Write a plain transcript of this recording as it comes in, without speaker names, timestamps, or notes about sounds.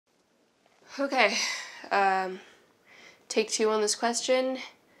Okay, take 2 on this question.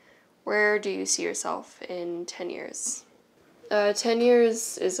 Where do you see yourself in 10 years? 10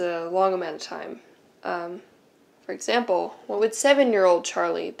 years is a long amount of time. For example, what would 7-year-old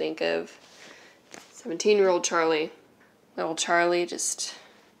Charlie think of 17-year-old Charlie? Little Charlie just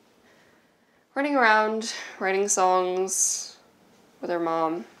running around, writing songs with her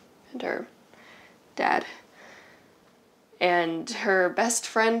mom and her dad. And her best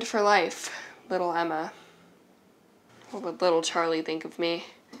friend for life, little Emma. What would little Charlie think of me?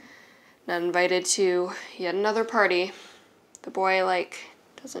 Not invited to yet another party. The boy I like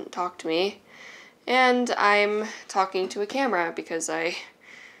doesn't talk to me. And I'm talking to a camera because I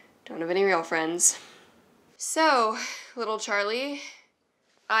don't have any real friends. So, little Charlie,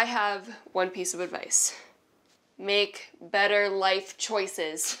 I have one piece of advice. Make better life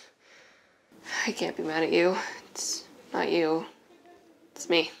choices. I can't be mad at you. It's not you. It's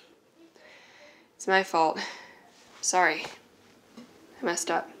me. It's my fault. Sorry. I messed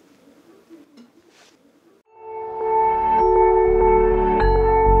up.